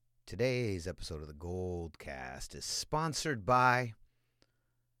Today's episode of the Goldcast is sponsored by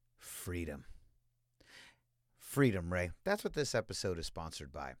Freedom. Freedom, Ray. That's what this episode is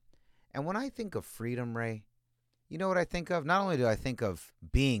sponsored by. And when I think of freedom, Ray, you know what I think of? Not only do I think of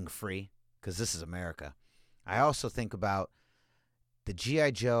being free, because this is America, I also think about the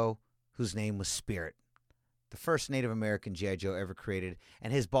G.I. Joe whose name was Spirit, the first Native American G.I. Joe ever created,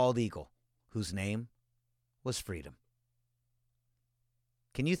 and his bald eagle, whose name was Freedom.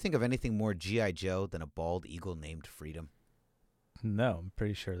 Can you think of anything more G.I. Joe than a bald eagle named Freedom? No, I'm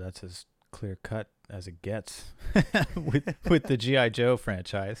pretty sure that's as clear cut as it gets with the G.I. Joe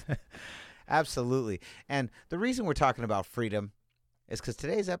franchise. Absolutely. And the reason we're talking about freedom is because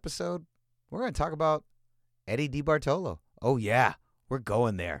today's episode, we're going to talk about Eddie DeBartolo. Oh, yeah, we're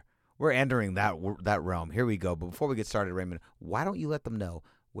going there. We're entering that realm. Here we go. But before we get started, Raymond, why don't you let them know,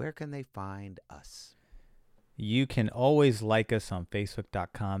 where can they find us? You can always like us on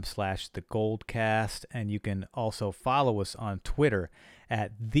Facebook.com/TheGoldcast, and you can also follow us on Twitter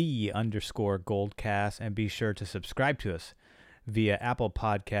at @the_Goldcast, and be sure to subscribe to us via Apple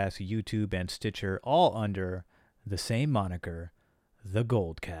Podcasts, YouTube, and Stitcher, all under the same moniker, The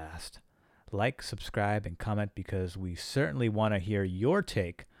Goldcast. Like, subscribe, and comment, because we certainly want to hear your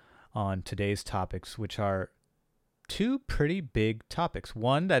take on today's topics, which are two pretty big topics.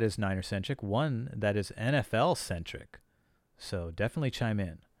 One that is Niner-centric, one that is NFL-centric. So definitely chime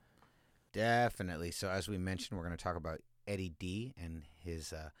in. Definitely. So as we mentioned, we're going to talk about Eddie D and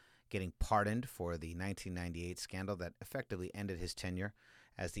his getting pardoned for the 1998 scandal that effectively ended his tenure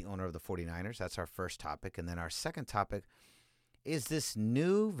as the owner of the 49ers. That's our first topic. And then our second topic is this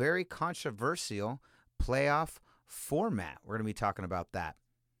new, very controversial playoff format. We're going to be talking about that.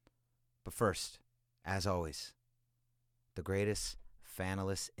 But first, as always, the greatest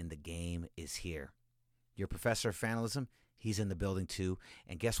fanalist in the game is here. Your professor of fanalism, he's in the building too.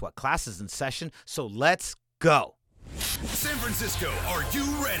 And guess what? Class is in session, so let's go. San Francisco, are you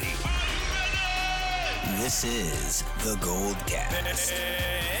ready? This is the Goldcast.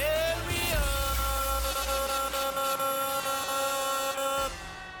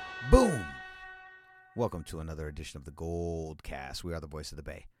 Boom! Welcome to another edition of the Goldcast. We are the voice of the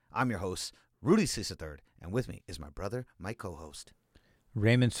Bay. I'm your host, Rudy Solis III, and with me is my brother, my co-host,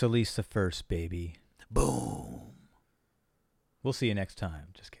 Raymond Solis the first, baby. Boom! We'll see you next time.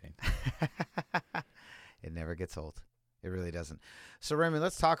 Just kidding. It never gets old. It really doesn't. So, Raymond,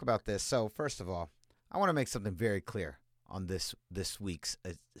 let's talk about this. So, first of all, I want to make something very clear on this week's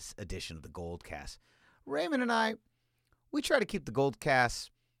edition of the Goldcast. Raymond and I, we try to keep the Goldcast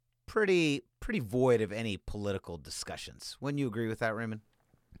pretty void of any political discussions. Wouldn't you agree with that, Raymond?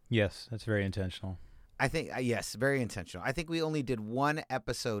 Yes, that's very intentional. I think, yes, very intentional. I think we only did one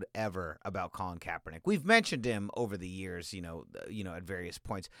episode ever about Colin Kaepernick. We've mentioned him over the years, you know, at various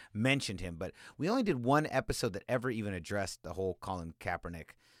points, mentioned him, but we only did one episode that ever even addressed the whole Colin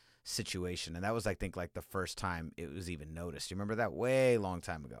Kaepernick situation, and that was, I think, like the first time it was even noticed. You remember that? Way long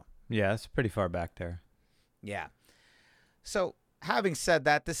time ago. Yeah, it's pretty far back there. Yeah. So, having said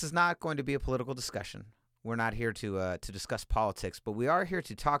that, this is not going to be a political discussion. We're not here to discuss politics, but we are here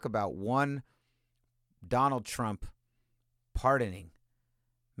to talk about one Donald Trump pardoning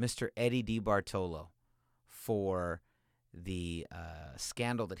Mr. Eddie DeBartolo for the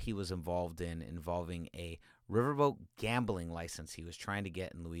scandal that he was involved in involving a riverboat gambling license he was trying to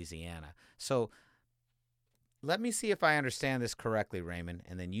get in Louisiana. So let me see if I understand this correctly, Raymond,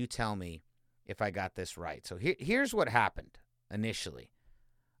 and then you tell me if I got this right. So here's what happened initially.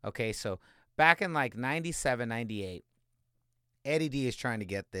 Okay, so back in like 97, 98, Eddie D is trying to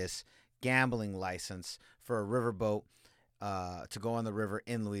get this gambling license for a riverboat to go on the river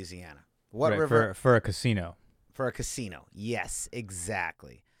in Louisiana. What right, river? For a casino. For a casino. Yes,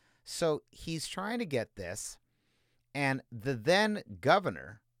 exactly. So he's trying to get this, and the then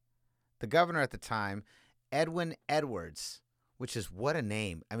governor, the governor at the time, Edwin Edwards, which is what a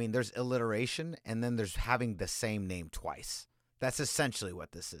name. I mean, there's alliteration, and then there's having the same name twice. That's essentially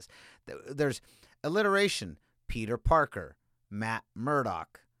what this is. There's alliteration, Peter Parker, Matt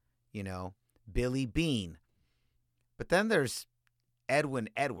Murdock, you know, Billy Bean. But then there's Edwin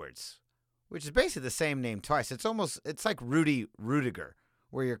Edwards, which is basically the same name twice. It's like Rudy Rudiger,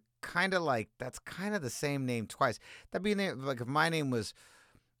 where you're kind of like, that's kind of the same name twice. That'd be like if my name was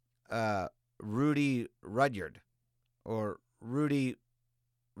Rudy Rudyard or Rudy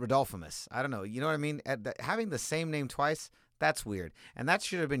Rodolphimus. I don't know. You know what I mean? Having the same name twice, that's weird. And that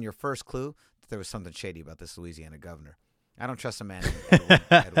should have been your first clue that there was something shady about this Louisiana governor. I don't trust a man named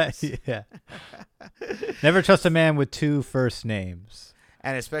Edwards. Yeah. Never trust a man with two first names.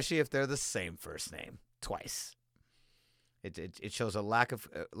 And especially if they're the same first name twice. It shows a lack of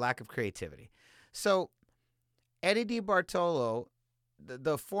creativity. So Eddie DeBartolo,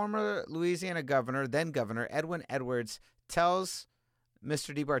 the former Louisiana governor, then governor Edwin Edwards, tells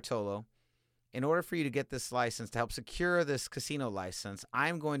Mr. DeBartolo, in order for you to get this license, to help secure this casino license,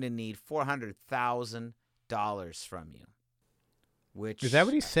 I'm going to need $400,000 from you. Which Is that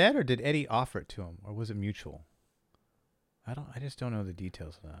what he said, or did Eddie offer it to him, or was it mutual? I just don't know the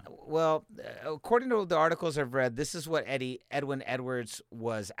details of that. Well, according to the articles I've read, this is what Edwin Edwards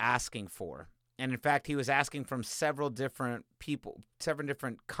was asking for. And in fact, he was asking from several different people, several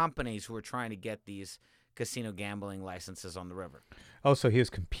different companies who were trying to get these casino gambling licenses on the river. Oh, so he was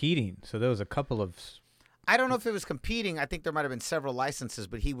competing. So there was a couple of... I don't know if it was competing. I think there might have been several licenses,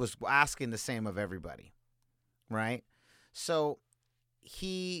 but he was asking the same of everybody, right? So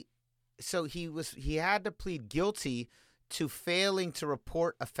he had to plead guilty to failing to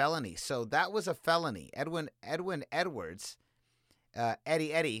report a felony. So that was a felony. Edwin Edwards,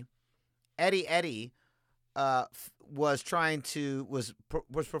 Eddie was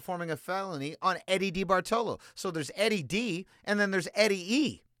performing a felony on Eddie DeBartolo. So there's Eddie D, and then there's Eddie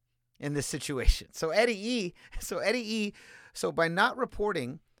E in this situation. So by not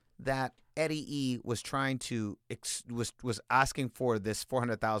reporting that Eddie E was trying to was asking for this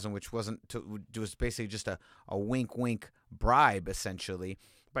 $400,000, which was basically just a wink bribe, essentially.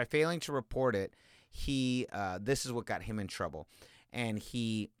 By failing to report it, this is what got him in trouble, and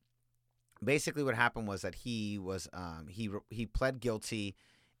he. Basically, what happened was that he pled guilty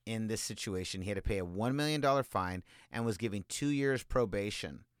in this situation. He had to pay a $1 million fine and was given 2 years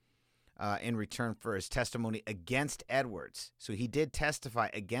probation in return for his testimony against Edwards. So he did testify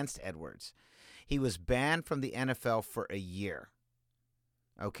against Edwards. He was banned from the NFL for a year.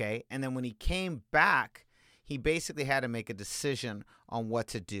 Okay, and then when he came back, he basically had to make a decision on what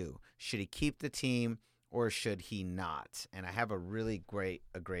to do. Should he keep the team, or should he not? And I have a great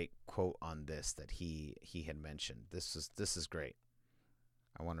quote on this that he had mentioned. This is great.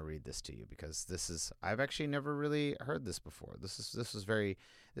 I want to read this to you because I've actually never really heard this before. This is very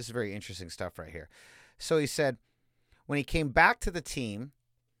interesting stuff right here. So he said, when he came back to the team,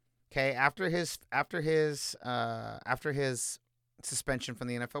 okay, after his suspension from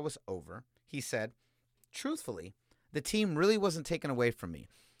the NFL was over, he said, truthfully, the team really wasn't taken away from me.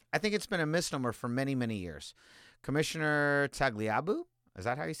 I think it's been a misnomer for many, many years. Commissioner Tagliabue, is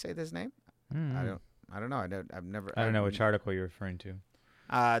that how you say his name? I don't know. I don't know which article you're referring to.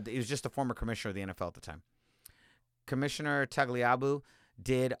 He was just a former commissioner of the NFL at the time. Commissioner Tagliabue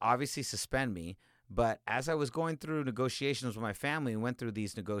did obviously suspend me, but as I was going through negotiations with my family, we went through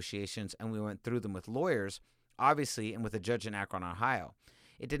these negotiations and we went through them with lawyers, obviously, and with a judge in Akron, Ohio.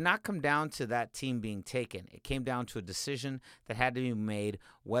 It did not come down to that team being taken. It came down to a decision that had to be made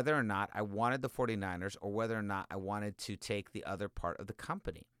whether or not I wanted the 49ers or whether or not I wanted to take the other part of the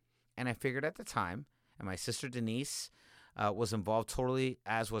company. And I figured at the time, and my sister Denise was involved totally,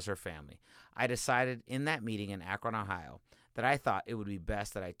 as was her family. I decided in that meeting in Akron, Ohio, that I thought it would be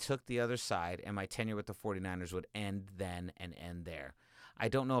best that I took the other side and my tenure with the 49ers would end then and end there. I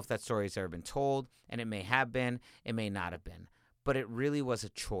don't know if that story has ever been told, and it may have been, it may not have been. But it really was a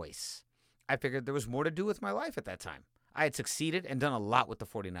choice. I figured there was more to do with my life at that time. I had succeeded and done a lot with the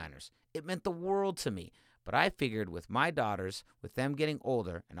 49ers. It meant the world to me. But I figured with my daughters, with them getting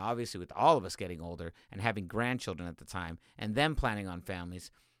older, and obviously with all of us getting older and having grandchildren at the time, and them planning on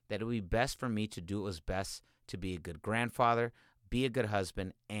families, that it would be best for me to do what was best to be a good grandfather, be a good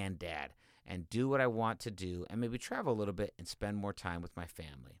husband and dad, and do what I want to do, and maybe travel a little bit and spend more time with my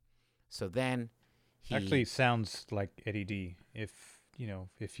family. So then... Actually sounds like Eddie D. If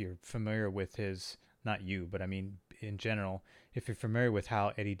you're familiar with his, not you, but I mean in general, if you're familiar with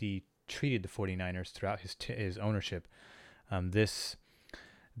how Eddie D treated the 49ers throughout his ownership,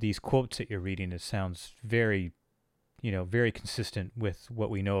 these quotes that you're reading, it sounds very, very consistent with what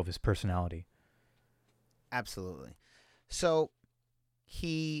we know of his personality. Absolutely. So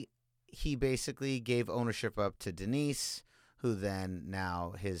he basically gave ownership up to Denise, who then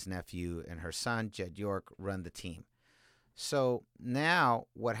now his nephew and her son, Jed York, run the team. So now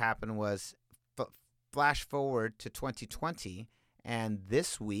what happened was, flash forward to 2020, and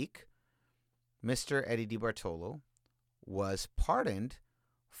this week, Mr. Eddie DeBartolo was pardoned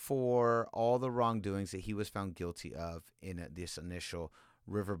for all the wrongdoings that he was found guilty of in this initial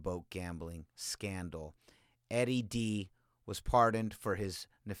riverboat gambling scandal. Eddie D was pardoned for his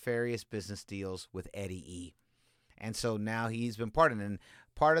nefarious business deals with Eddie E. And so now he's been pardoned. And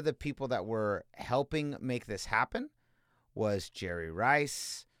part of the people that were helping make this happen was Jerry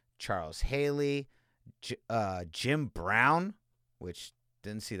Rice, Charles Haley, Jim Brown, which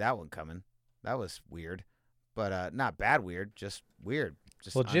didn't see that one coming. That was weird. but not bad weird, just weird.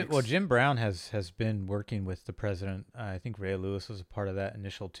 Just Jim Brown has been working with the president. I think Ray Lewis was a part of that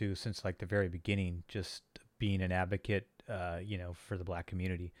initial too, since like the very beginning, just being an advocate, for the black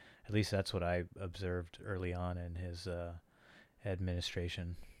community. At least that's what I observed early on in his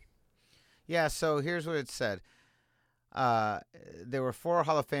administration. Yeah, so here's what it said. There were 4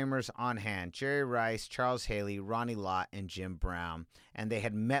 Hall of Famers on hand: Jerry Rice, Charles Haley, Ronnie Lott, and Jim Brown. And they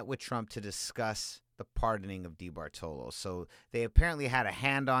had met with Trump to discuss the pardoning of DeBartolo. So they apparently had a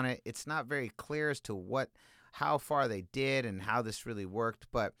hand on it. It's not very clear as to how far they did and how this really worked.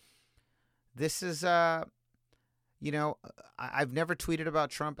 But this is, I've never tweeted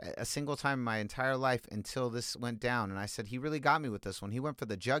about Trump a single time in my entire life until this went down. And I said, he really got me with this one. He went for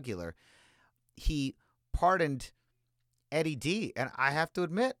the jugular. He pardoned Eddie D, and I have to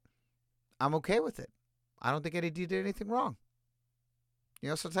admit, I'm okay with it. I don't think Eddie D did anything wrong.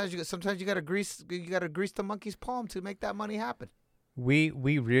 Sometimes you gotta grease the monkey's palm to make that money happen. We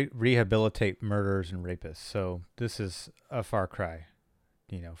rehabilitate murderers and rapists, so this is a far cry,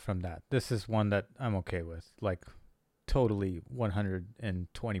 from that. This is one that I'm okay with, like totally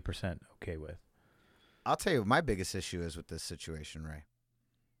 120% okay with. I'll tell you what my biggest issue is with this situation, Ray.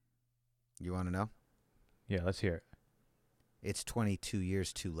 You want to know? Yeah, let's hear it. It's 22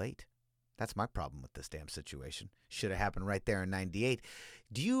 years too late. That's my problem with this damn situation. Should have happened right there in 98.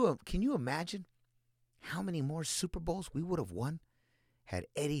 Can you imagine how many more Super Bowls we would have won had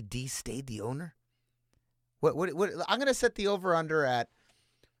Eddie D stayed the owner? What I'm going to set the over-under at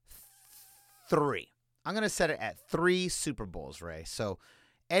 3. I'm going to set it at 3 Super Bowls, Ray. So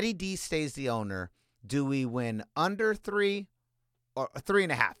Eddie D stays the owner. Do we win under 3 or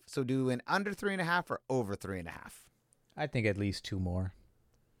 3.5? So do we win under 3.5 or over 3.5? I think at least 2 more.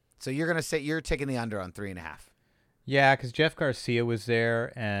 So you're going to say you're taking the under on 3.5. Yeah, because Jeff Garcia was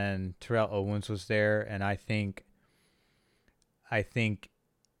there and Terrell Owens was there, and I think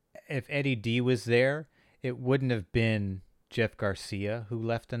if Eddie D was there, it wouldn't have been Jeff Garcia who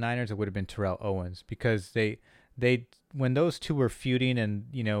left the Niners. It would have been Terrell Owens, because they when those two were feuding and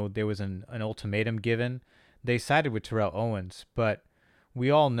there was an ultimatum given, they sided with Terrell Owens. But we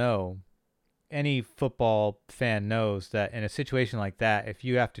all know, any football fan knows, that in a situation like that, if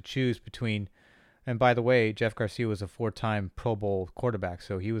you have to choose between, and by the way, Jeff Garcia was a 4-time Pro Bowl quarterback,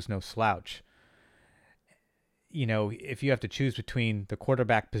 so he was no slouch. If you have to choose between the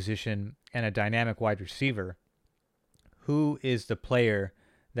quarterback position and a dynamic wide receiver, who is the player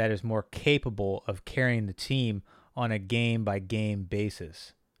that is more capable of carrying the team on a game-by-game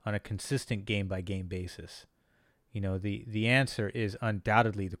basis, on a consistent game-by-game basis? The answer is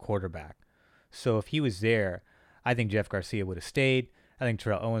undoubtedly the quarterback. So if he was there, I think Jeff Garcia would have stayed. I think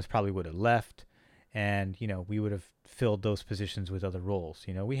Terrell Owens probably would have left. And, we would have filled those positions with other roles.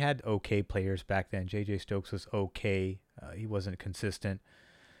 We had okay players back then. J.J. Stokes was okay. He wasn't consistent.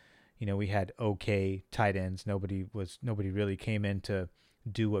 We had okay tight ends. Nobody really came in to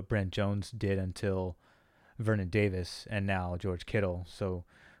do what Brent Jones did until Vernon Davis and now George Kittle. So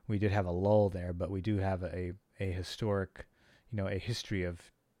we did have a lull there, but we do have a historic, a history of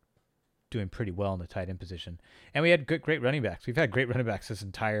doing pretty well in the tight end position. And we had great running backs. We've had great running backs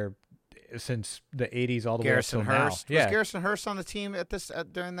since the 80s all the way up to now. Was Garrison Hurst on the team at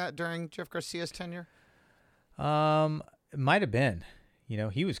during Jeff Garcia's tenure? It might have been.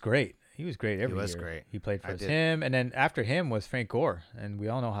 He was great. He was great every year. He was great. He played for him, and then after him was Frank Gore, and we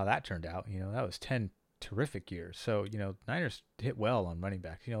all know how that turned out. That was 10 terrific years. So, Niners hit well on running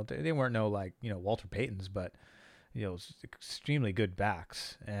backs. They weren't Walter Paytons, but extremely good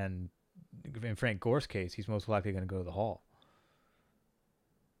backs. And in Frank Gore's case, he's most likely going to go to the Hall.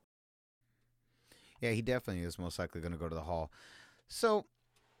 Yeah, he definitely is most likely going to go to the Hall. So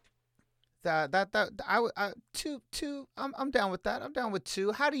I'm down with that. I'm down with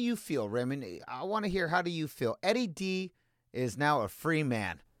 2. How do you feel, Raymond? I want to hear, how do you feel? Eddie D is now a free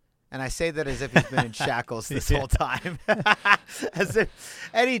man. And I say that as if he's been in shackles this whole time. As if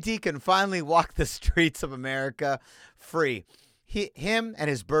Eddie D can finally walk the streets of America free. Him and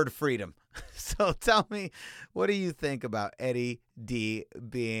his bird freedom. So tell me, what do you think about Eddie D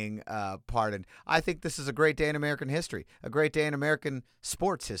being pardoned? I think this is a great day in American history, a great day in American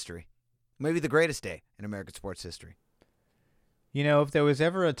sports history, maybe the greatest day in American sports history. If there was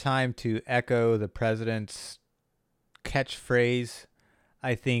ever a time to echo the president's catchphrase,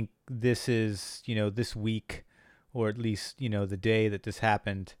 I think this is, this week, or at least, the day that this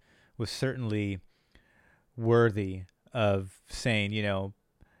happened, was certainly worthy of saying,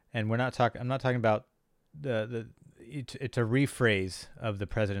 and I'm not talking about it's a rephrase of the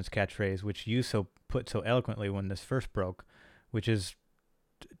president's catchphrase, which you put so eloquently when this first broke, which is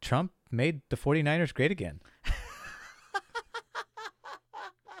Trump made the 49ers great again.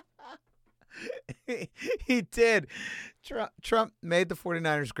 He did. Trump made the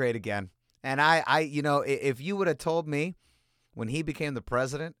 49ers great again. And if you would have told me when he became the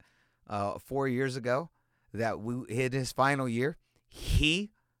president 4 years ago that in his final year,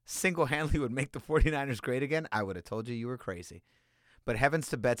 he single-handedly would make the 49ers great again, I would have told you were crazy. But heavens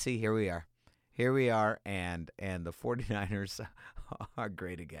to Betsy, here we are. Here we are, and the 49ers are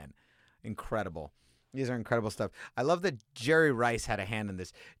great again. Incredible. These are incredible stuff. I love that Jerry Rice had a hand in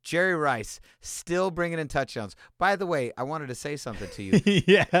this. Jerry Rice still bringing in touchdowns. By the way, I wanted to say something to you.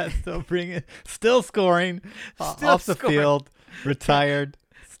 Yeah, still scoring off the field, retired,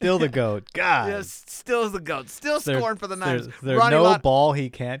 still the GOAT. God. Yes, still the GOAT. Still scoring for the Niners. There's no ball he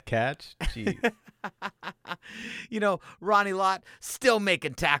can't catch. Jeez. Ronnie Lott still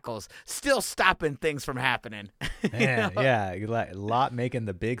making tackles, still stopping things from happening. Man, yeah, Lott making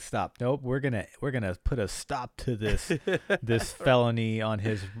the big stop. Nope, we're gonna put a stop to this felony on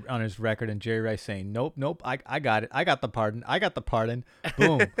his record. And Jerry Rice saying, nope, I got it. I got the pardon.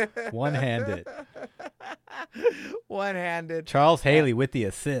 Boom, one-handed. Charles Haley with the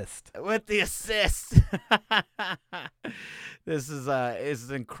assist. This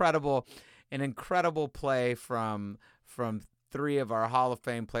is incredible. An incredible play from three of our Hall of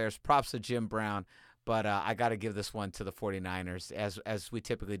Fame players. Props to Jim Brown. But I got to give this one to the 49ers. As we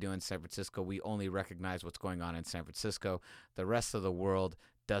typically do in San Francisco, we only recognize what's going on in San Francisco. The rest of the world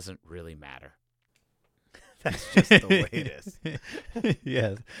doesn't really matter. That's just the way it is.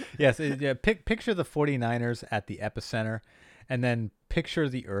 Yes. Yeah, picture the 49ers at the epicenter, and then picture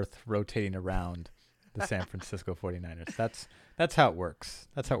the earth rotating around the San Francisco 49ers. That's how it works.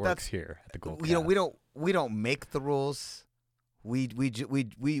 That's how it works here at the Gold Cast. We don't make the rules. We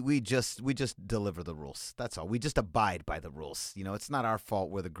just deliver the rules. That's all. We just abide by the rules. It's not our fault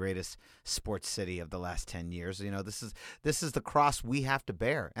we're the greatest sports city of the last 10 years. This is the cross we have to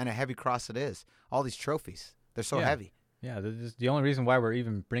bear, and a heavy cross it is. All these trophies, they're so heavy. Yeah, the only reason why we're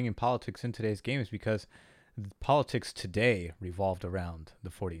even bringing politics in today's game is because politics today revolved around the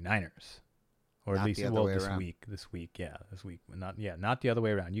 49ers. Or not at least this week. Not the other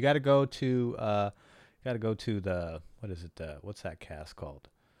way around. You got to go to the what's that cast called?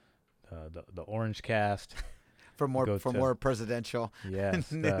 The Orange Cast. For more presidential. Yes,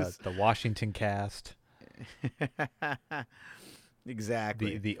 the Washington Cast.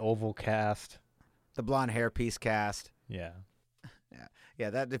 Exactly. The Oval Cast. The blonde hairpiece cast. Yeah.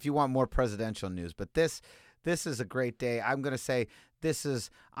 That if you want more presidential news, but this is a great day. I'm gonna say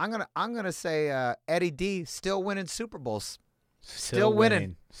Eddie D still winning Super Bowls. Still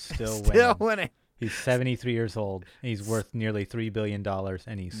winning. He's 73 years old. He's worth nearly $3 billion,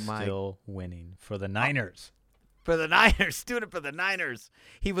 and he's still winning for the Niners. For the Niners, doing it for the Niners.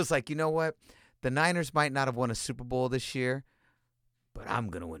 He was like, you know what? The Niners might not have won a Super Bowl this year, but I'm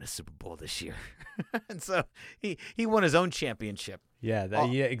going to win a Super Bowl this year. And so he won his own championship. Yeah,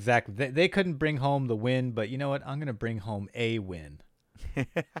 yeah, exactly. They couldn't bring home the win, but you know what? I'm going to bring home a win.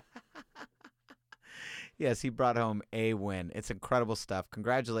 Yes, he brought home a win. It's incredible stuff.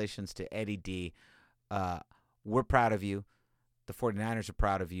 Congratulations to Eddie D. We're proud of you. The 49ers are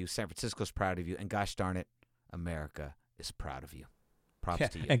proud of you. San Francisco's proud of you. And gosh darn it, America is proud of you. Props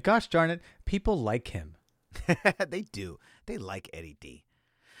to you. And gosh darn it, people like him. They do. They like Eddie D.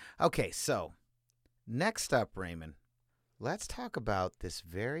 Okay, so next up, Raymond, let's talk about this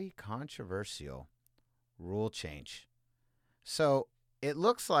very controversial rule change. So it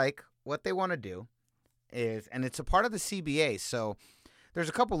looks like what they want to do is, and it's a part of the CBA, so there's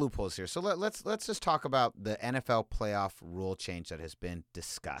a couple loopholes here. So let's just talk about the NFL playoff rule change that has been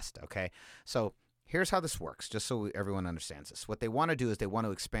discussed, okay? So here's how this works, just so everyone understands this. What they want to do is they want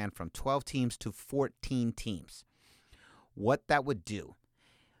to expand from 12 teams to 14 teams. What that would do,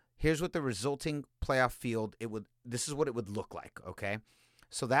 here's what the resulting playoff field, this is what it would look like, okay?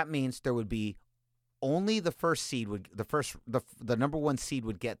 So that means there would be only the first seed the number one seed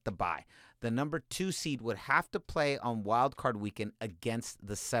would get the bye. The number 2 seed would have to play on wild card weekend against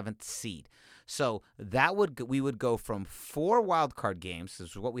the 7th seed. So we would go from 4 wild card games,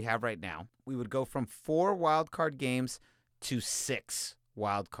 this is what we have right now. We would go from 4 wild card games to 6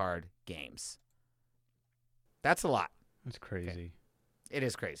 wild card games. That's a lot. That's crazy. Okay. It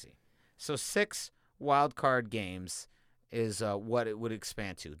is crazy. So 6 wild card games is what it would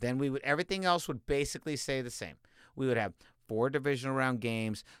expand to. Then everything else would basically stay the same. We would have 4 divisional round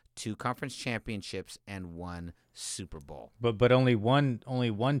games, 2 conference championships, and 1 Super Bowl. But only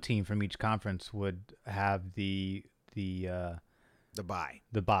one team from each conference would have the bye.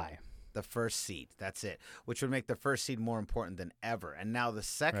 The bye. The first seed. That's it. Which would make the first seed more important than ever. And now the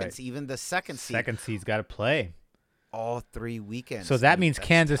second, right. Even the second seed. Second seed's got to play. all 3 weekends. So that dude. means That's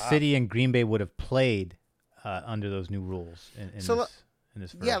Kansas tough. City and Green Bay would have played under those new rules in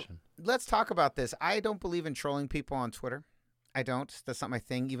this Yeah, version. let's talk about this. I don't believe in trolling people on Twitter. I don't. That's not my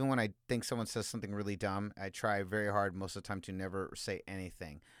thing. Even when I think someone says something really dumb, I try very hard most of the time to never say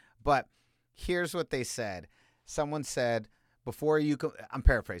anything. But here's what they said. Someone said, I'm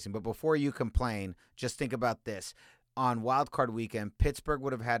paraphrasing, but before you complain, just think about this. On Wild Card Weekend, Pittsburgh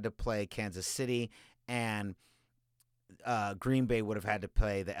would have had to play Kansas City, and Green Bay would have had to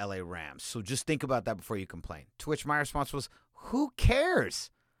play the LA Rams. So just think about that before you complain. To which my response was, who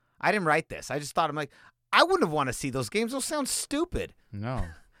cares? I didn't write this. I just thought, I'm like, I wouldn't have wanted to see those games. Those sound stupid. No.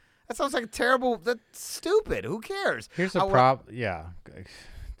 That sounds like that's stupid. Who cares? Here's the problem. Yeah.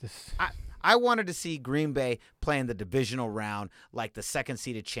 I wanted to see Green Bay playing the divisional round like the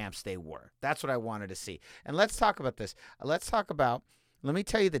second-seeded champs they were. That's what I wanted to see. And let's talk about this. Let me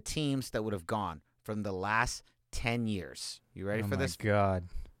tell you the teams that would have gone from the last 10 years. You ready for this? Oh, my God.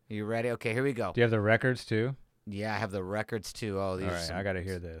 You ready? Okay, here we go. Do you have the records, too? Yeah, I have the records, too. Oh, these All are right, I got to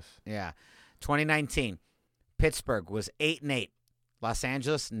hear this. Yeah. 2019, Pittsburgh was 8-8. Los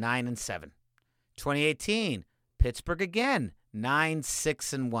Angeles, 9-7. 2018, Pittsburgh again,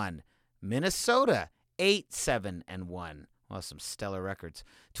 9-6-1. Minnesota, 8-7-1. Well, some stellar records.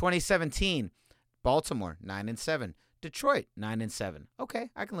 2017, Baltimore, 9-7. Detroit, 9-7.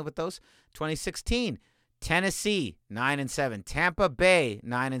 Okay, I can live with those. 2016, Tennessee, 9-7. Tampa Bay,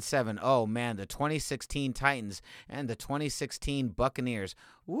 9-7. Oh man, the 2016 Titans and the 2016 Buccaneers.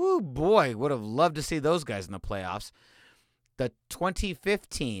 Woo boy, would have loved to see those guys in the playoffs. The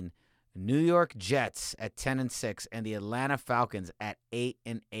 2015 New York Jets at 10-6 and the Atlanta Falcons at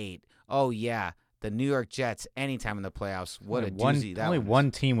 8-8. Oh yeah, the New York Jets anytime in the playoffs. What a doozy that only was.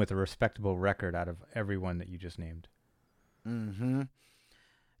 one team with a respectable record out of everyone that you just named.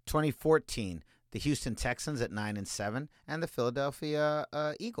 2014, the Houston Texans at 9-7 and the Philadelphia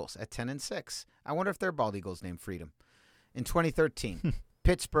Eagles at 10-6. I wonder if their bald eagle's named Freedom. In 2013,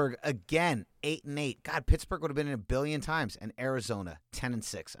 Pittsburgh again 8-8. God, Pittsburgh would have been in a billion times. And Arizona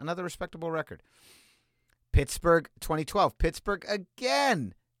 10-6, another respectable record. Pittsburgh 2012, Pittsburgh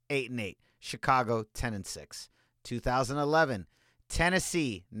again 8-8. Chicago 10-6. 2011,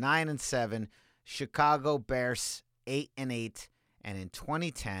 Tennessee 9-7. Chicago Bears 8-8. And in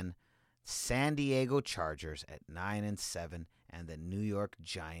 2010, San Diego Chargers at 9-7 and the New York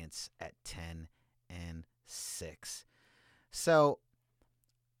Giants at 10-6. So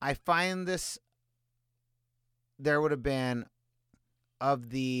I find this, there would have been, of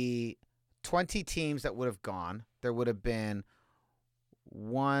the 20 teams that would have gone, there would have been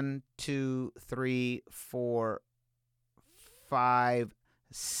 1, 2, 3, 4, 5,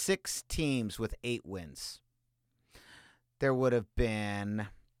 6 teams with 8 wins. There would have been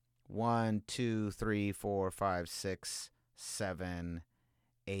 1, 2, 3, 4, 5, 6, 7,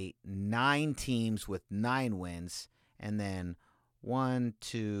 8, 9 teams with 9 wins, and then 1,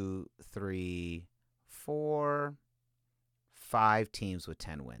 2, 3, 4, 5 teams with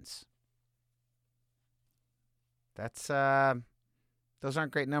 10 wins. That's those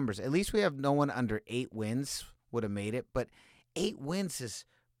aren't great numbers. At least we have no one under 8 wins would have made it, but 8 wins is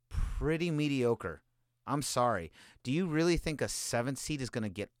pretty mediocre. I'm sorry. Do you really think a 7th seed is going to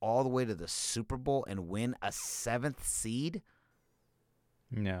get all the way to the Super Bowl and win a 7th seed?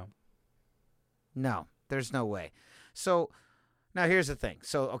 No. No, there's no way. So now here's the thing.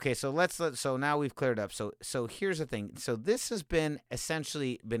 So so now we've cleared up. So here's the thing. So this has been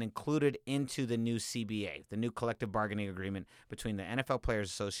essentially been included into the new CBA, the new collective bargaining agreement between the NFL Players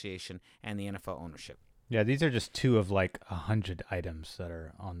Association and the NFL ownership. Yeah, these are just 2 of like 100 items that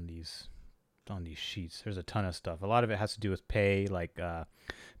are on these sheets. There's a ton of stuff. A lot of it has to do with pay, like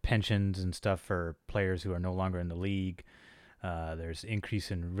pensions and stuff for players who are no longer in the league. There's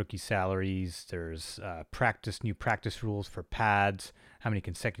increase in rookie salaries. There's new practice rules for pads, how many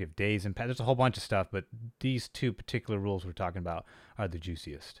consecutive days in pads. There's a whole bunch of stuff, but these 2 particular rules we're talking about are the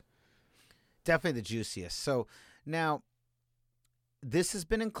juiciest. Definitely the juiciest. So now this has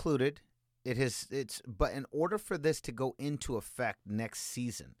been included. But in order for this to go into effect next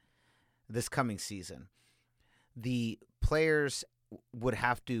season, this coming season, the players would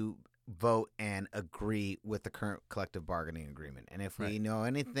have to vote and agree with the current collective bargaining agreement. And if we know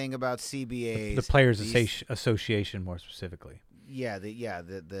anything about CBAs, the Players Association more specifically.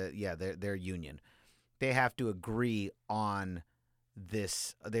 Their union, they have to agree on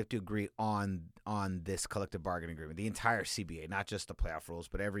this. They have to agree on this collective bargaining agreement, the entire CBA, not just the playoff rules,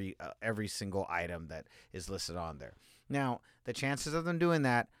 but every single item that is listed on there. Now, the chances of them doing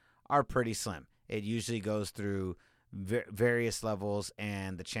that are pretty slim. It usually goes through various levels,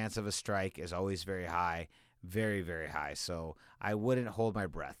 and the chance of a strike is always very high very, very high. So I wouldn't hold my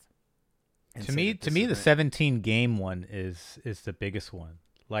breath. and To say me, that this the is gonna- 17 game one is the biggest one.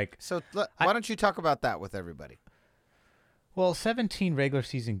 Like, So why don't you talk about that with everybody? well, 17 regular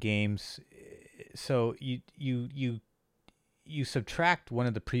season games. So you subtract one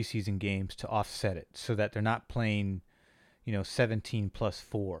of the preseason games to offset it, so that they're not playing, 17 plus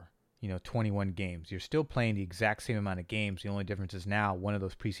 4, 21 games. You're still playing the exact same amount of games. The only difference is now one of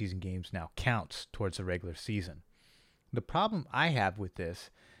those preseason games now counts towards the regular season. The problem I have with this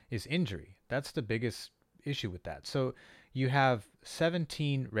is injury. That's the biggest issue with that. So you have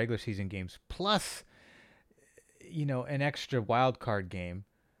 17 regular season games plus, an extra wild card game.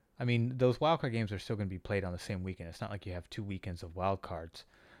 I mean, those wild card games are still going to be played on the same weekend. It's not like you have 2 weekends of wild cards,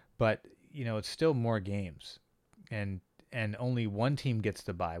 but it's still more games, and only one team gets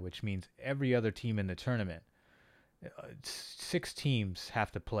the bye, which means every other team in the tournament, 6 teams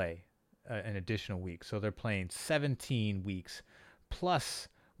have to play an additional week. So they're playing 17 weeks plus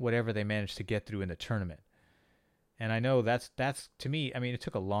whatever they manage to get through in the tournament. And I know that's to me, I mean, it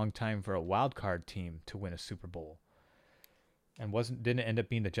took a long time for a wild card team to win a Super Bowl. And didn't it end up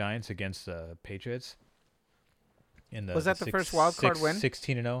being the Giants against the Patriots? Was that the first wild card win?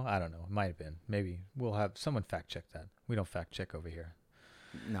 16-0? I don't know. It might have been. Maybe we'll have someone fact check that. We don't fact check over here.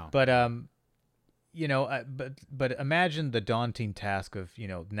 No. But but imagine the daunting task of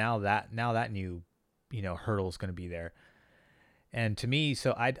now that new hurdle is going to be there. And to me,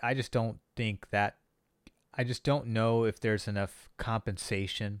 so I just don't think that. I just don't know if there's enough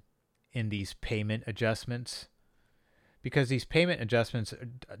compensation in these payment adjustments, because these payment adjustments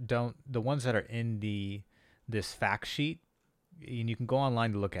the ones that are in this fact sheet, and you can go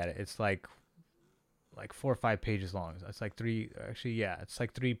online to look at it. It's like 4 or 5 pages long. It's like 3, actually, yeah, it's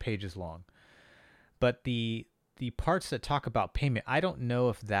like 3 pages long. But the parts that talk about payment, I don't know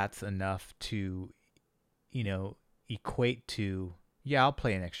if that's enough to, equate to, yeah, I'll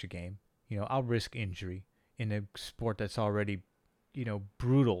play an extra game. I'll risk injury in a sport that's already,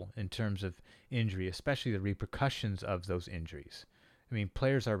 brutal in terms of injury, especially the repercussions of those injuries. I mean,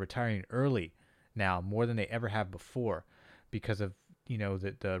 players are retiring early now more than they ever have before because of,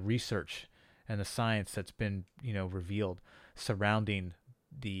 the research and the science that's been, revealed surrounding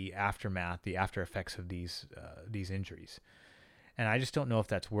the aftermath, the after effects of these injuries. And I just don't know if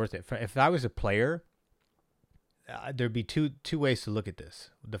that's worth it. If I was a player, there'd be two ways to look at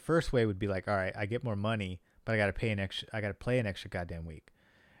this. The first way would be like, all right, I get more money, but I got to play an extra goddamn week.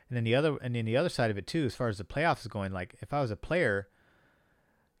 And then the other side of it too, as far as the playoffs is going, like if I was a player,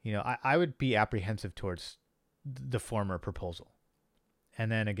 I would be apprehensive towards the former proposal.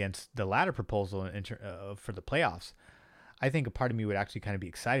 And then against the latter proposal for the playoffs, I think a part of me would actually kind of be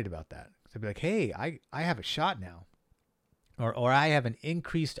excited about that. So I'd be like, hey, I have a shot now. Or I have an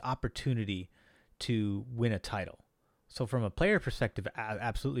increased opportunity to win a title. So from a player perspective,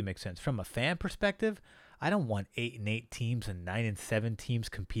 absolutely makes sense. From a fan perspective, I don't want 8-8 teams and 9-7 teams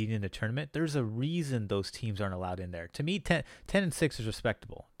competing in the tournament. There's a reason those teams aren't allowed in there. To me, 10-6 is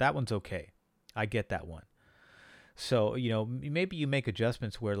respectable. That one's okay. I get that one. So, maybe you make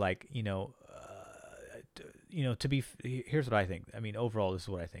adjustments where here's what I think. I mean, overall, this is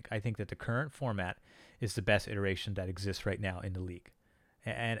what I think. I think that the current format is the best iteration that exists right now in the league,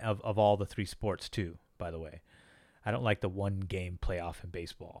 and of all the 3 sports too, by the way. I don't like the 1 game playoff in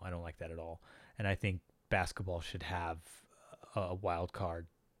baseball. I don't like that at all. And I think basketball should have a wild card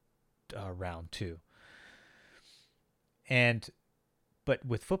round too. But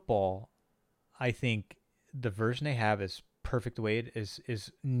with football, I think the version they have is perfect the way it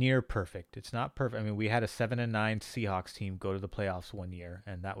is near perfect. It's not perfect. I mean, we had a 7-9 Seahawks team go to the playoffs one year,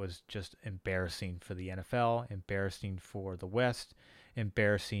 and that was just embarrassing for the NFL, embarrassing for the West,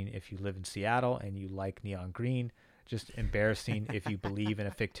 embarrassing if you live in Seattle and you like neon green, just embarrassing if you believe in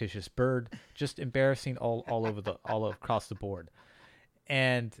a fictitious bird, just embarrassing all across the board.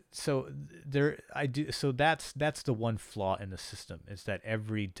 And so that's the one flaw in the system, is that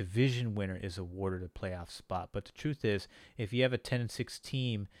every division winner is awarded a playoff spot. But the truth is, if you have a 10-6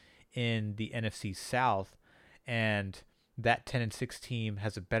 team in the NFC South, and that 10-6 team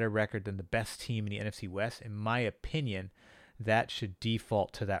has a better record than the best team in the NFC West, in my opinion, that should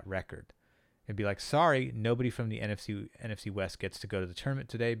default to that record. It'd be like, sorry, nobody from the NFC West gets to go to the tournament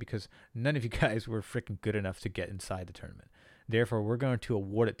today because none of you guys were freaking good enough to get inside the tournament. Therefore, we're going to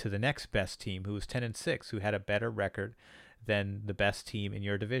award it to the next best team, who was 10-6, who had a better record than the best team in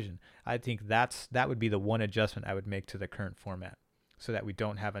your division. I think that would be the one adjustment I would make to the current format, so that we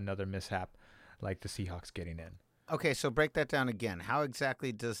don't have another mishap like the Seahawks getting in. Okay, so break that down again. How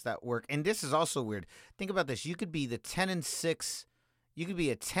exactly does that work? And this is also weird. Think about this. You could be the 10-6. You could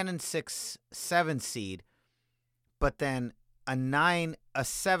be a 10-6 7 seed, but then a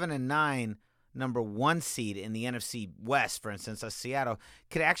 7-9 number 1 seed in the NFC West, for instance, Seattle,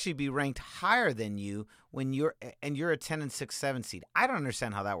 could actually be ranked higher than you when you're a 10-6, 7 seed. I don't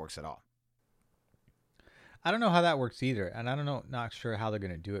understand how that works at all. I don't know how that works either, and not sure how they're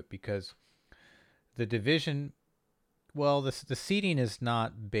going to do it, because the division, well, the seeding is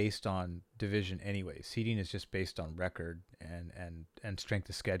not based on division anyway. Seeding is just based on record and strength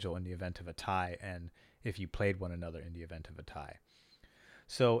of schedule in the event of a tie, and if you played one another in the event of a tie.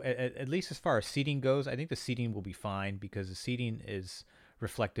 So at least as far as seeding goes, I think the seeding will be fine, because the seeding is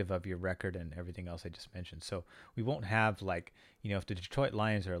reflective of your record and everything else I just mentioned. So we won't have, like, if the Detroit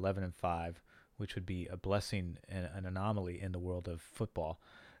Lions are 11-5, which would be a blessing and an anomaly in the world of football,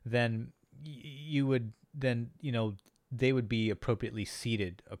 then they would be appropriately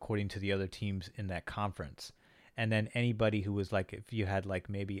seeded according to the other teams in that conference. And then anybody who was, like, if you had, like,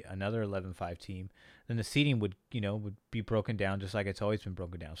 maybe another 11-5 team, then the seeding would be broken down just like it's always been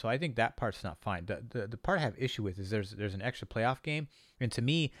broken down. So I think that part's not fine. The part I have issue with is there's an extra playoff game, and to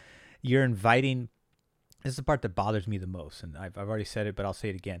me, you're inviting. This is the part that bothers me the most, and I've already said it, but I'll say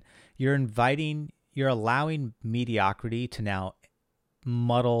it again. You're allowing mediocrity to now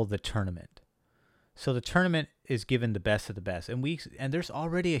muddle the tournament. So the tournament is given the best of the best, and there's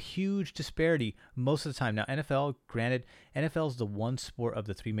already a huge disparity most of the time. Now, NFL, granted, NFL is the one sport of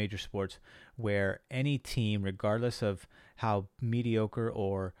the 3 major sports where any team, regardless of how mediocre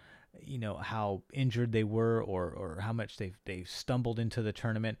or how injured they were or how much they've stumbled into the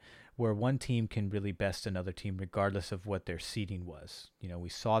tournament, where one team can really best another team regardless of what their seeding was. We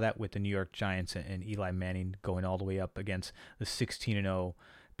saw that with the New York Giants and Eli Manning going all the way up against the 16-0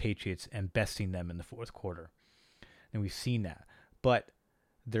 Patriots and besting them in the fourth quarter. And we've seen that. But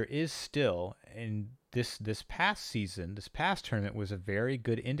there is still, in this past season, this past tournament was a very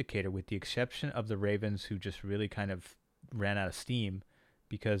good indicator, with the exception of the Ravens, who just really kind of ran out of steam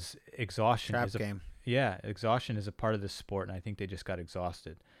because exhaustion exhaustion is a part of this sport, and I think they just got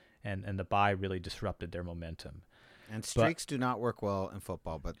exhausted. And the bye really disrupted their momentum. And streaks do not work well in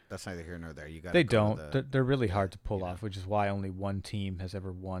football, but that's neither here nor there. They don't. They're really hard to pull off, which is why only one team has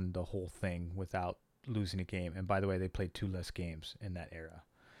ever won the whole thing without losing a game. And by the way, they played 2 less games in that era.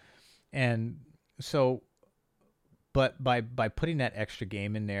 And so, but by putting that extra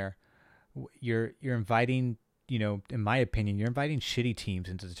game in there, you're inviting, in my opinion, you're inviting shitty teams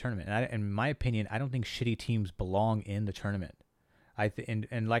into the tournament. And in my opinion, I don't think shitty teams belong in the tournament.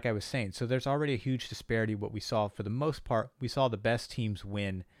 And like I was saying, so there's already a huge disparity. What we saw, for the most part, we saw the best teams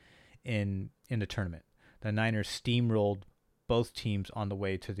win in the tournament. The Niners steamrolled both teams on the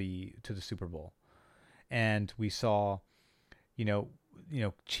way to the Super Bowl, and we saw,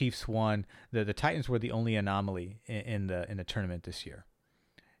 Chiefs won. The Titans were the only anomaly in the tournament this year,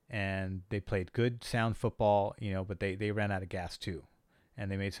 and they played good, sound football, but they ran out of gas too,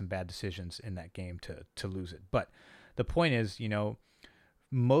 and they made some bad decisions in that game to lose it. But the point is,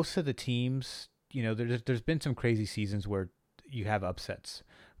 most of the teams, there's been some crazy seasons where you have upsets,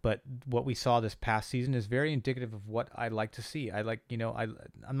 but what we saw this past season is very indicative of what I like to see. I'm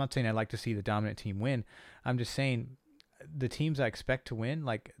not saying I like to see the dominant team win. I'm just saying the teams I expect to win,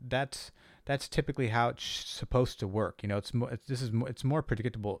 like that's typically how it's supposed to work. It's more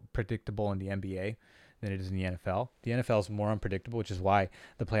predictable in the NBA than it is in the NFL. The NFL is more unpredictable, which is why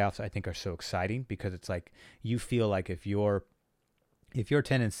the playoffs, I think, are so exciting, because it's like you feel like if your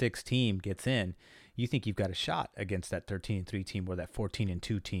 10-6 team gets in, you think you've got a shot against that 13-3 team or that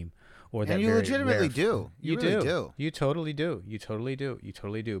 14-2 team, or that. And you legitimately do. You really do. You totally do. You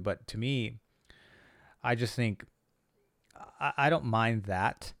totally do. But to me, I just think I don't mind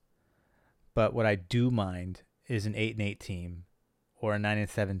that. But what I do mind is an 8-8 team or a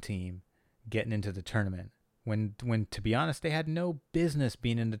 9-7 team getting into the tournament when to be honest, they had no business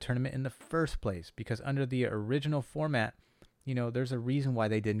being in the tournament in the first place, because under the original format, there's a reason why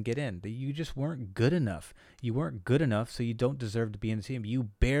they didn't get in. You just weren't good enough. You weren't good enough, so you don't deserve to be in the team. You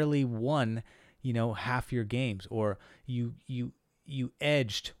barely won, half your games, or you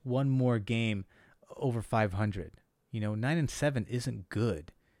edged one more game over 500. 9-7 isn't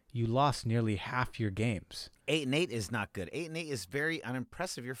good. You lost nearly half your games. 8-8 is not good. 8-8 is very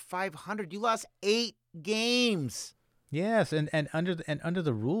unimpressive. You're 500. You lost 8 games. Yes, and under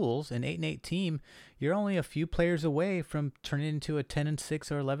the rules, an 8-8 team, you're only a few players away from turning into a 10-6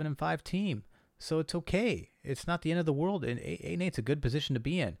 or 11-5 team. So it's okay. It's not the end of the world, and 8-8's a good position to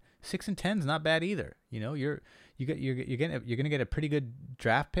be in. 6-10's not bad either. You you're gonna get a pretty good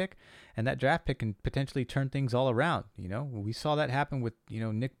draft pick, and that draft pick can potentially turn things all around. We saw that happen with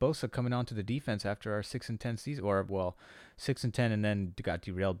Nick Bosa coming onto the defense after our 6-10 season, 6-10, and then got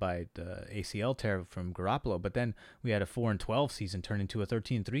derailed by the ACL tear from Garoppolo. But then we had a 4-12 season turn into a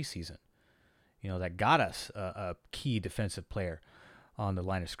 13-3 season. That got us a key defensive player on the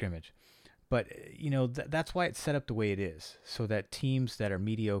line of scrimmage. But, that's why it's set up the way it is, so that teams that are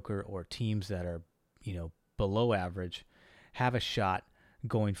mediocre or teams that are, below average have a shot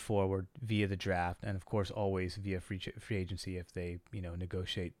going forward via the draft, and of course always via free agency if they,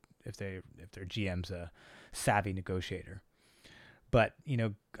 negotiate, if their GM's a savvy negotiator. But,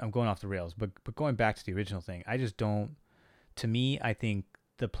 I'm going off the rails, but going back to the original thing, I just don't, to me, I think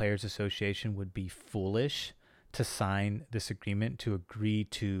the Players Association would be foolish to sign this agreement, to agree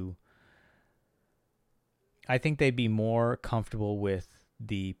to. I think they'd be more comfortable with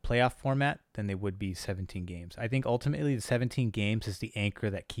the playoff format than they would be 17 games. I think ultimately the 17 games is the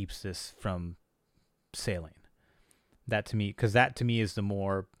anchor that keeps this from sailing. That to me is the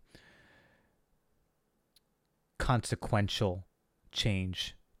more consequential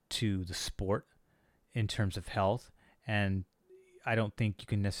change to the sport in terms of health. And I don't think you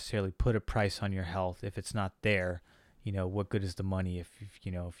can necessarily put a price on your health if it's not there. What good is the money if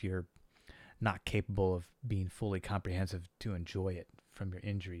you're not capable of being fully comprehensive to enjoy it from your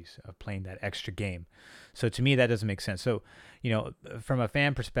injuries of playing that extra game. So to me, that doesn't make sense. So, from a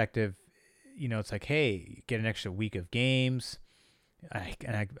fan perspective, it's like, hey, get an extra week of games.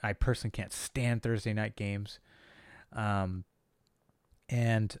 I personally can't stand Thursday night games. And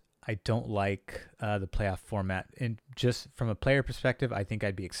I don't like the playoff format. And just from a player perspective, I think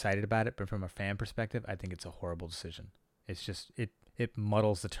I'd be excited about it. But from a fan perspective, I think it's a horrible decision. It's just, it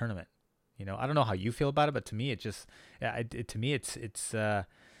muddles the tournament. I don't know how you feel about it, but to me, it's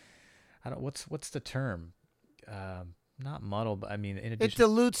what's the term? Not muddle, but I mean, in addition,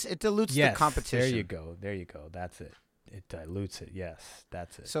 it dilutes the competition. There you go. That's it. It dilutes it. Yes,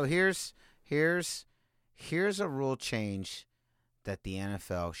 that's it. So here's a rule change that the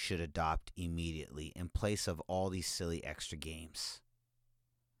NFL should adopt immediately in place of all these silly extra games.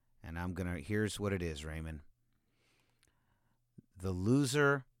 And here's what it is, Raymond. The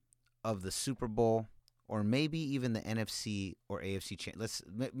loser of the Super Bowl, or maybe even the NFC or AFC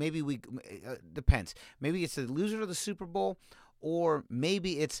depends. Maybe it's the loser of the Super Bowl, or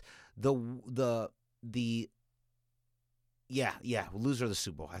maybe it's loser of the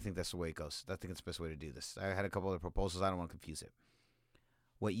Super Bowl. I think that's the way it goes. I think it's the best way to do this. I had a couple other proposals. I don't want to confuse it.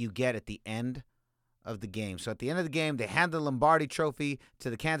 What you get at the end of the game. So at the end of the game, they hand the Lombardi Trophy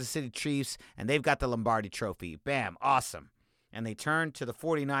to the Kansas City Chiefs, and they've got the Lombardi Trophy. Bam, awesome. And they turn to the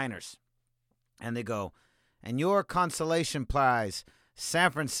 49ers, and they go, and your consolation prize,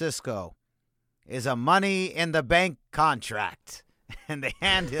 San Francisco, is a Money in the Bank contract. And they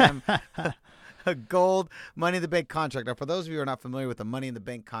hand him a gold Money in the Bank contract. Now, for those of you who are not familiar with the Money in the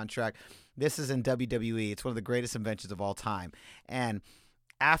Bank contract, this is in WWE. It's one of the greatest inventions of all time. And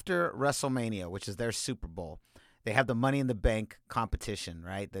after WrestleMania, which is their Super Bowl, they have the Money in the Bank competition,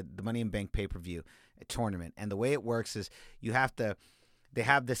 right? The Money in the Bank pay-per-view tournament. And the way it works is they have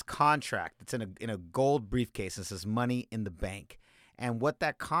this contract that's in a gold briefcase and says Money in the Bank. And what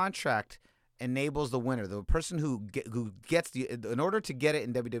that contract enables the winner, the person who gets in order to get it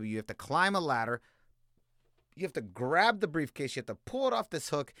in WWE, you have to climb a ladder. You have to grab the briefcase, you have to pull it off this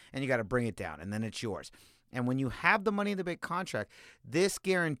hook, and you got to bring it down, and then it's yours. And when you have the Money in the Bank contract, this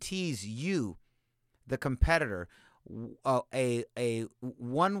guarantees you, the competitor, a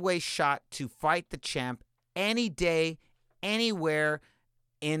one-way shot to fight the champ any day, anywhere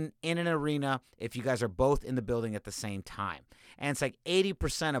in an arena if you guys are both in the building at the same time. And it's like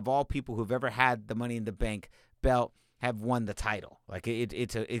 80% of all people who've ever had the Money in the Bank belt have won the title. Like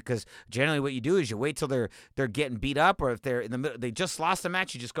because generally what you do is you wait till they're getting beat up, or if they're in the middle, they just lost the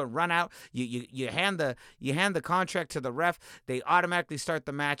match, you just go run out. You hand the contract to the ref, they automatically start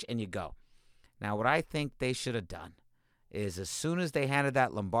the match, and you go. Now, what I think they should have done is as soon as they handed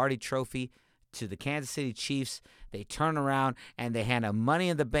that Lombardi Trophy to the Kansas City Chiefs, they turn around and they hand a Money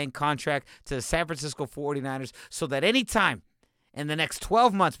in the Bank contract to the San Francisco 49ers, so that any time in the next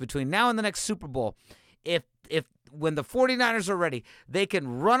 12 months between now and the next Super Bowl, if when the 49ers are ready, they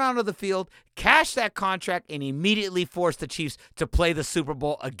can run onto the field, cash that contract, and immediately force the Chiefs to play the Super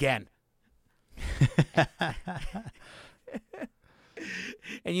Bowl again.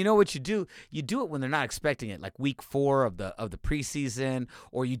 And you know what you do? You do it when they're not expecting it, like week 4 of the preseason,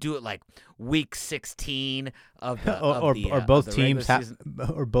 or you do it like week 16 of the or both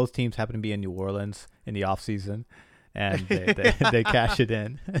teams happen to be in New Orleans in the off season, and they cash it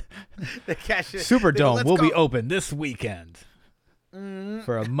in. They cash it. Superdome will go. be open this weekend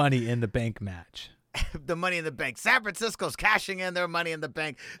for a Money in the Bank match. The Money in the Bank. San Francisco's cashing in their Money in the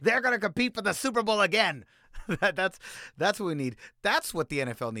Bank. They're going to compete for the Super Bowl again. That's what we need. That's what the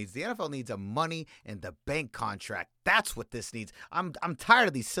NFL needs. The NFL needs a Money in the Bank contract. That's what this needs. I'm tired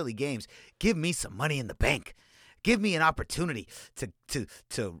of these silly games. Give me some Money in the Bank. Give me an opportunity to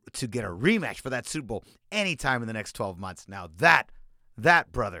get a rematch for that Super Bowl anytime in the next 12 months. Now that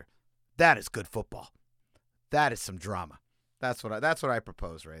brother, that is good football. That is some drama. That's what I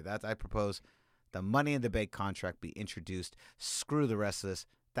propose, Ray. I propose the Money in the Bank contract be introduced. Screw the rest of this.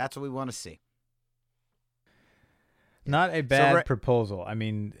 That's what we want to see. Not a bad proposal. I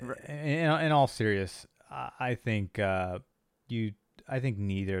mean, in all serious, I think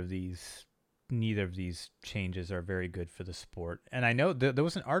neither of these changes are very good for the sport. And I know there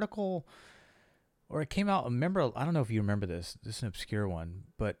was an article, or it came out. I don't know if you remember this. This is an obscure one,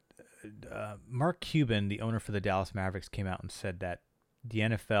 but Mark Cuban, the owner for the Dallas Mavericks, came out and said that the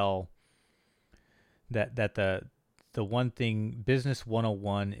NFL, that the one thing, business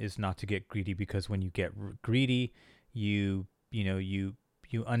 101 is not to get greedy, because when you get greedy, you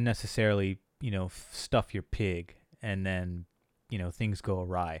unnecessarily stuff your pig, and then things go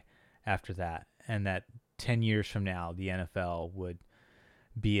awry after that, and that 10 years from now the NFL would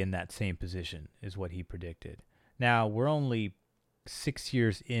be in that same position, is what he predicted. Now we're only 6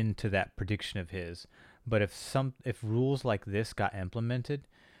 years into that prediction of his, but if rules like this got implemented,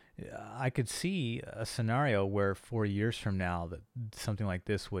 I could see a scenario where 4 years from now that something like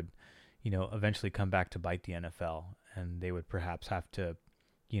this would, eventually come back to bite the NFL, and they would perhaps have to,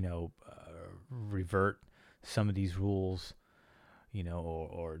 revert some of these rules,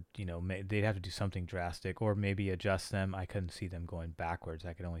 or they'd have to do something drastic, or maybe adjust them. I couldn't see them going backwards.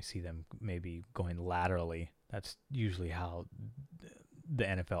 I could only see them maybe going laterally. That's usually how the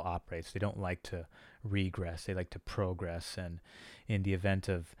NFL operates. They don't like to regress. They like to progress. And in the event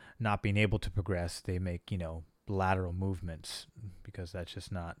of not being able to progress, they make, lateral movements, because that's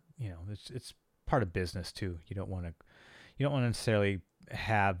just not, it's part of business too. You don't want to necessarily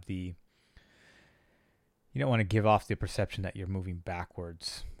have you don't want to give off the perception that you're moving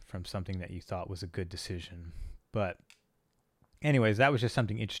backwards from something that you thought was a good decision. But anyways, that was just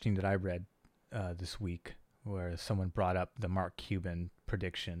something interesting that I read this week, where someone brought up the Mark Cuban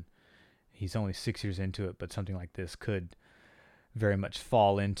prediction. He's only 6 years into it, but something like this could very much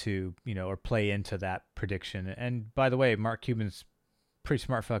fall into, or play into that prediction. And by the way, Mark Cuban's a pretty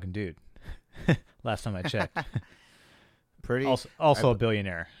smart fucking dude. Last time I checked. Also a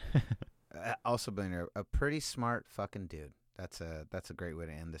billionaire. Also billionaire. A pretty smart fucking dude. That's a great way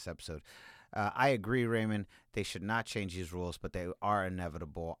to end this episode. I agree, Raymond. They should not change these rules, but they are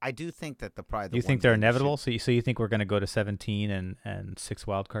inevitable. I do think that you think they're inevitable? So you think we're going to go to 17 and 6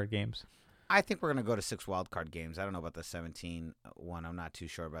 wildcard games? I think we're going to go to 6 wildcard games. I don't know about the 17 one. I'm not too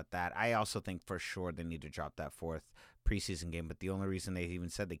sure about that. I also think for sure they need to drop that 4th preseason game, but the only reason they even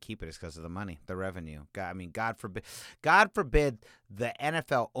said they keep it is because of the money, the revenue. God forbid the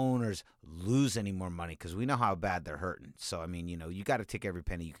NFL owners lose any more money, because we know how bad they're hurting. So, you got to take every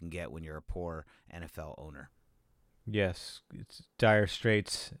penny you can get when you're a poor NFL owner. Yes, it's dire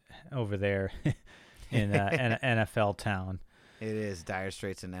straits over there in NFL town. It is dire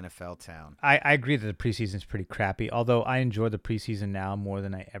straits in NFL town. I agree that the preseason is pretty crappy, although I enjoy the preseason now more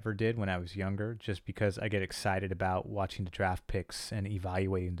than I ever did when I was younger, just because I get excited about watching the draft picks and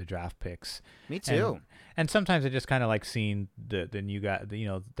evaluating the draft picks. Me too. And sometimes I just kind of like seeing the new guy,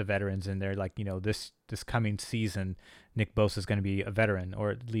 the veterans in there. Like, this coming season, Nick Bosa is going to be a veteran, or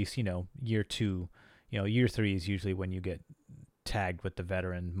at least, year 2. Year 3 is usually when you get tagged with the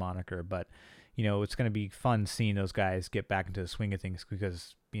veteran moniker, but it's going to be fun seeing those guys get back into the swing of things,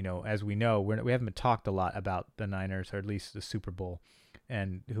 because, as we know, we haven't talked a lot about the Niners, or at least the Super Bowl,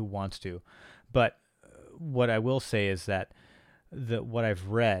 and who wants to. But what I will say is that what I've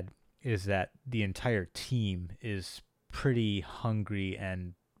read is that the entire team is pretty hungry,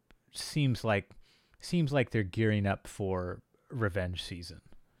 and seems like they're gearing up for revenge season.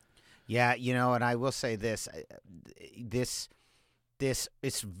 Yeah, and I will say this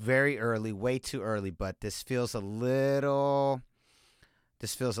it's very early, way too early, but this feels a little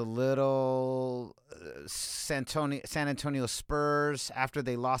San Antonio Spurs after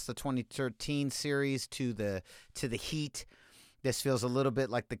they lost the 2013 series to the Heat. This feels a little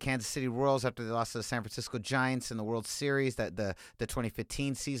bit like the Kansas City Royals after they lost to the San Francisco Giants in the World Series, that the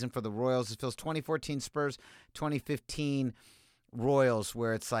 2015 season for the Royals. It feels 2014 Spurs, 2015 Royals,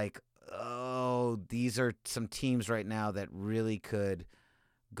 where it's like, oh, these are some teams right now that really could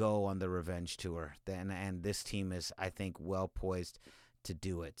go on the revenge tour. And this team is, I think, well poised to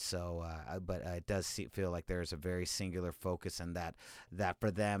do it. So, but it does feel like there's a very singular focus, and that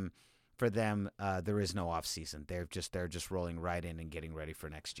for them, there is no off season. They're just rolling right in and getting ready for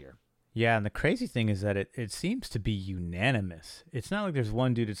next year. Yeah, and the crazy thing is that it seems to be unanimous. It's not like there's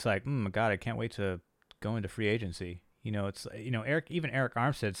one dude that's like, my God, I can't wait to go into free agency. It's Eric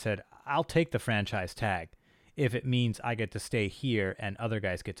Armstead said, I'll take the franchise tag if it means I get to stay here and other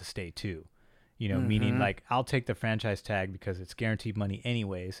guys get to stay too. Meaning like I'll take the franchise tag because it's guaranteed money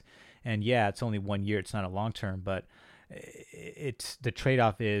anyways. And yeah, it's only 1 year. It's not a long term, but it's the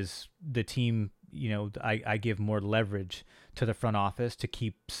trade-off is the team, I give more leverage to the front office to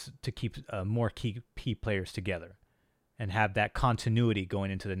keep more key players together and have that continuity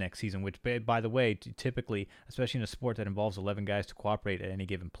going into the next season, which, by the way, typically, especially in a sport that involves 11 guys to cooperate at any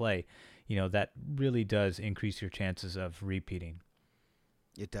given play, that really does increase your chances of repeating.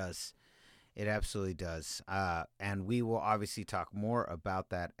 It does. It absolutely does. And we will obviously talk more about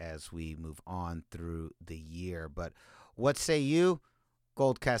that as we move on through the year. But what say you,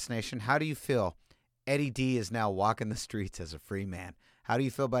 Goldcast Nation? How do you feel? Eddie D is now walking the streets as a free man. How do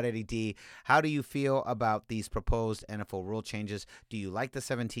you feel about Eddie D? How do you feel about these proposed NFL rule changes? Do you like the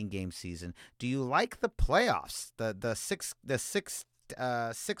 17-game season? Do you like the playoffs? The six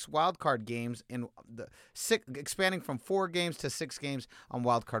wild card games in the expanding from 4 games to 6 games on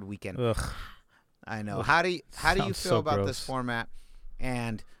wild card weekend. Ugh. I know. Ugh. How do you feel So about gross. this format?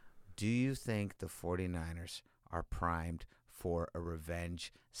 And do you think the 49ers are primed for a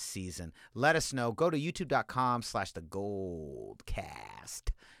revenge season? Let us know. Go to youtube.com/thegoldcast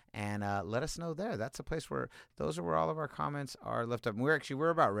and let us know there. That's a place where those are where all of our comments are left up. And we're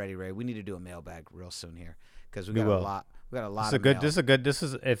about ready, Ray. We need to do a mailbag real soon here because we got a lot. We got a lot. This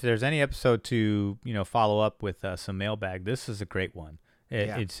is if there's any episode to follow up with some mailbag, this is a great one.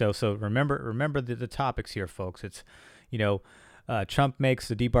 So remember the topics here, folks. It's Trump makes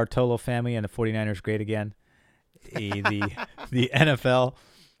the DeBartolo family and the 49ers great again. The NFL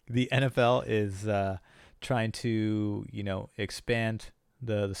is trying to expand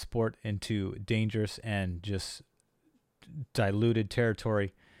the sport into dangerous and just diluted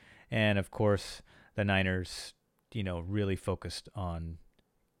territory, and of course the Niners really focused on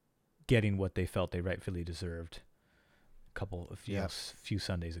getting what they felt they rightfully deserved a few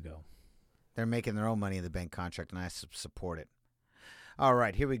Sundays ago. They're making their own money in the bank contract, and I support it. All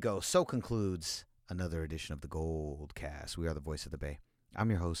right, here we go. So concludes another edition of the Goldcast. We are the voice of the Bay. I'm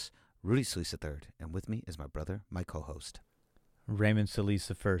your host, Rudy Solis III, and with me is my brother, my co-host, Raymond Solis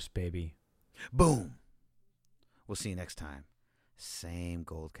the first, baby. Boom. We'll see you next time. Same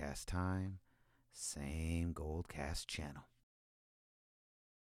Goldcast time, same Goldcast channel.